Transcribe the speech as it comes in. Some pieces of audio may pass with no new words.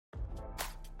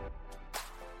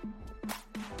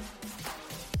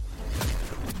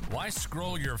Why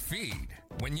scroll your feed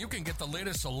when you can get the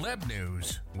latest celeb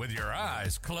news with your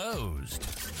eyes closed?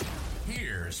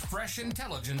 Here's fresh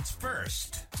intelligence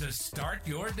first to start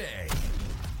your day.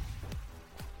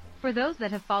 For those that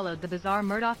have followed the bizarre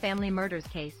Murdaugh family murders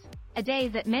case, a day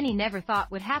that many never thought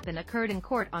would happen occurred in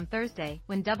court on Thursday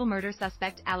when double murder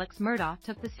suspect Alex Murdaugh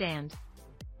took the stand.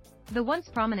 The once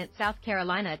prominent South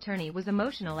Carolina attorney was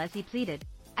emotional as he pleaded,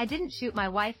 "I didn't shoot my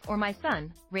wife or my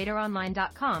son,"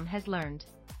 RadarOnline.com has learned.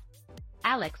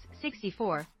 Alex,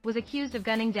 64, was accused of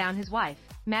gunning down his wife,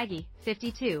 Maggie,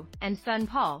 52, and son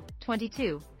Paul,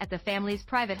 22, at the family's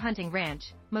private hunting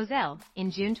ranch, Moselle,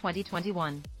 in June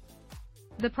 2021.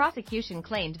 The prosecution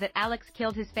claimed that Alex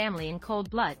killed his family in cold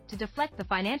blood to deflect the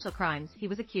financial crimes he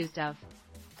was accused of.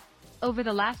 Over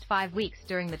the last 5 weeks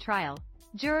during the trial,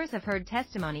 jurors have heard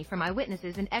testimony from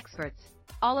eyewitnesses and experts,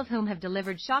 all of whom have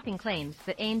delivered shocking claims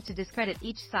that aimed to discredit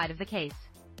each side of the case.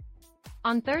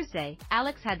 On Thursday,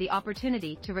 Alex had the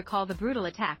opportunity to recall the brutal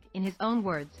attack in his own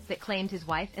words that claimed his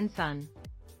wife and son.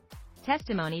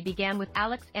 Testimony began with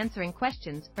Alex answering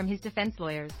questions from his defense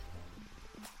lawyers.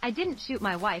 "I didn't shoot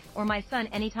my wife or my son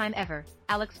anytime ever,"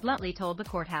 Alex bluntly told the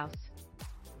courthouse.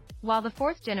 While the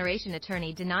fourth-generation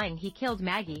attorney denying he killed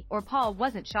Maggie or Paul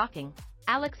wasn't shocking,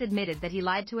 Alex admitted that he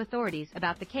lied to authorities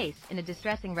about the case in a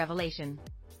distressing revelation.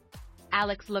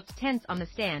 Alex looked tense on the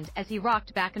stand as he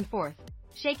rocked back and forth,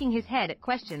 shaking his head at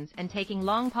questions and taking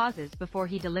long pauses before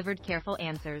he delivered careful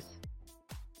answers.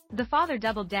 The father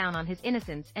doubled down on his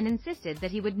innocence and insisted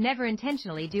that he would never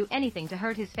intentionally do anything to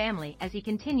hurt his family as he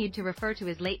continued to refer to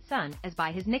his late son as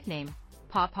by his nickname,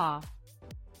 Paw.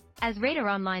 As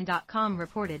RadarOnline.com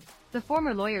reported, the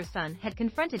former lawyer's son had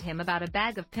confronted him about a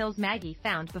bag of pills Maggie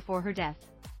found before her death.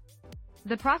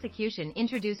 The prosecution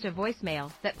introduced a voicemail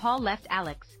that Paul left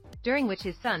Alex, during which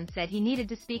his son said he needed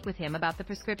to speak with him about the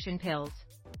prescription pills.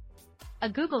 A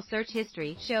Google search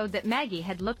history showed that Maggie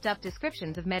had looked up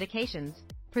descriptions of medications,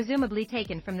 presumably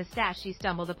taken from the stash she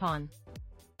stumbled upon.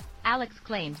 Alex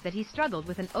claimed that he struggled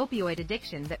with an opioid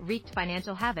addiction that wreaked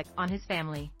financial havoc on his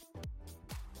family.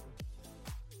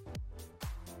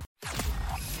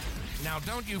 Now,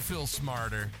 don't you feel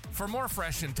smarter? For more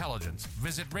fresh intelligence,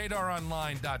 visit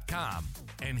RadarOnline.com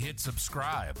and hit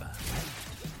subscribe.